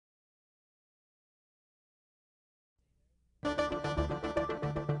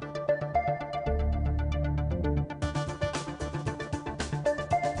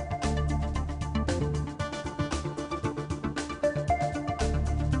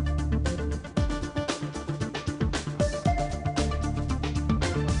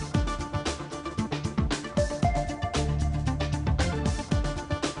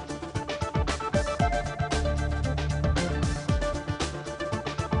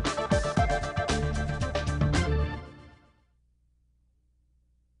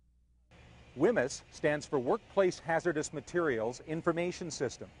WHMIS stands for Workplace Hazardous Materials Information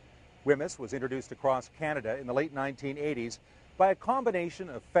System. WHMIS was introduced across Canada in the late 1980s by a combination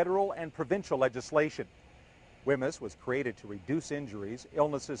of federal and provincial legislation. WHMIS was created to reduce injuries,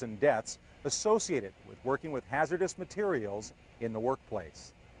 illnesses, and deaths associated with working with hazardous materials in the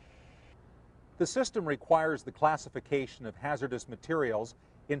workplace. The system requires the classification of hazardous materials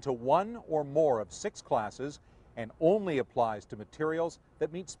into one or more of 6 classes and only applies to materials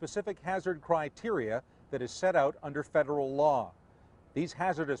that meet specific hazard criteria that is set out under federal law. These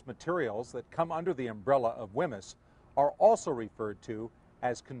hazardous materials that come under the umbrella of WHMIS are also referred to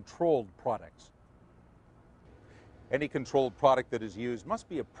as controlled products. Any controlled product that is used must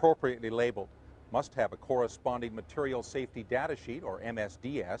be appropriately labeled, must have a corresponding material safety data sheet, or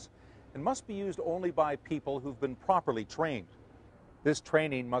MSDS, and must be used only by people who've been properly trained. This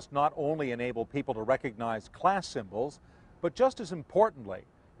training must not only enable people to recognize class symbols, but just as importantly,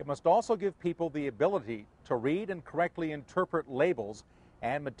 it must also give people the ability to read and correctly interpret labels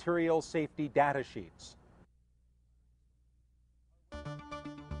and material safety data sheets.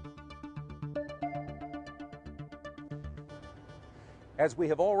 As we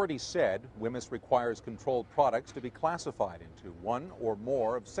have already said, WHMIS requires controlled products to be classified into one or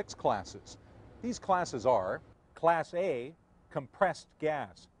more of 6 classes. These classes are Class A, compressed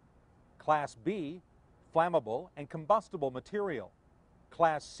gas; Class B, flammable and combustible material;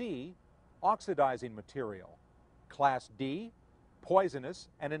 Class C, oxidizing material; Class D, poisonous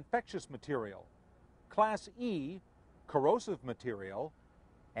and infectious material; Class E, corrosive material;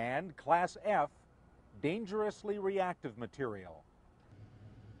 and Class F, dangerously reactive material.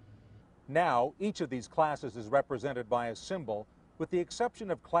 Now, each of these classes is represented by a symbol, with the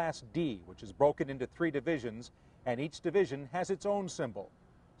exception of Class D, which is broken into 3 divisions, and each division has its own symbol.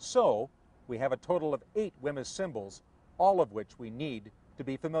 So, we have a total of 8 WHMIS symbols, all of which we need to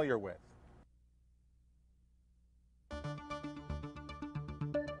be familiar with.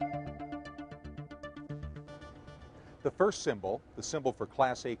 The first symbol, the symbol for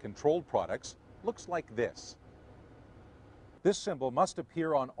Class A controlled products, looks like this. This symbol must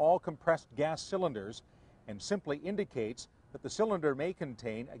appear on all compressed gas cylinders and simply indicates that the cylinder may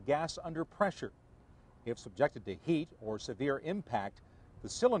contain a gas under pressure. If subjected to heat or severe impact, the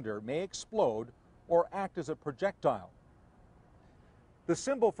cylinder may explode or act as a projectile. The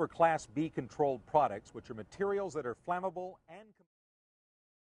symbol for Class B controlled products, which are materials that are flammable and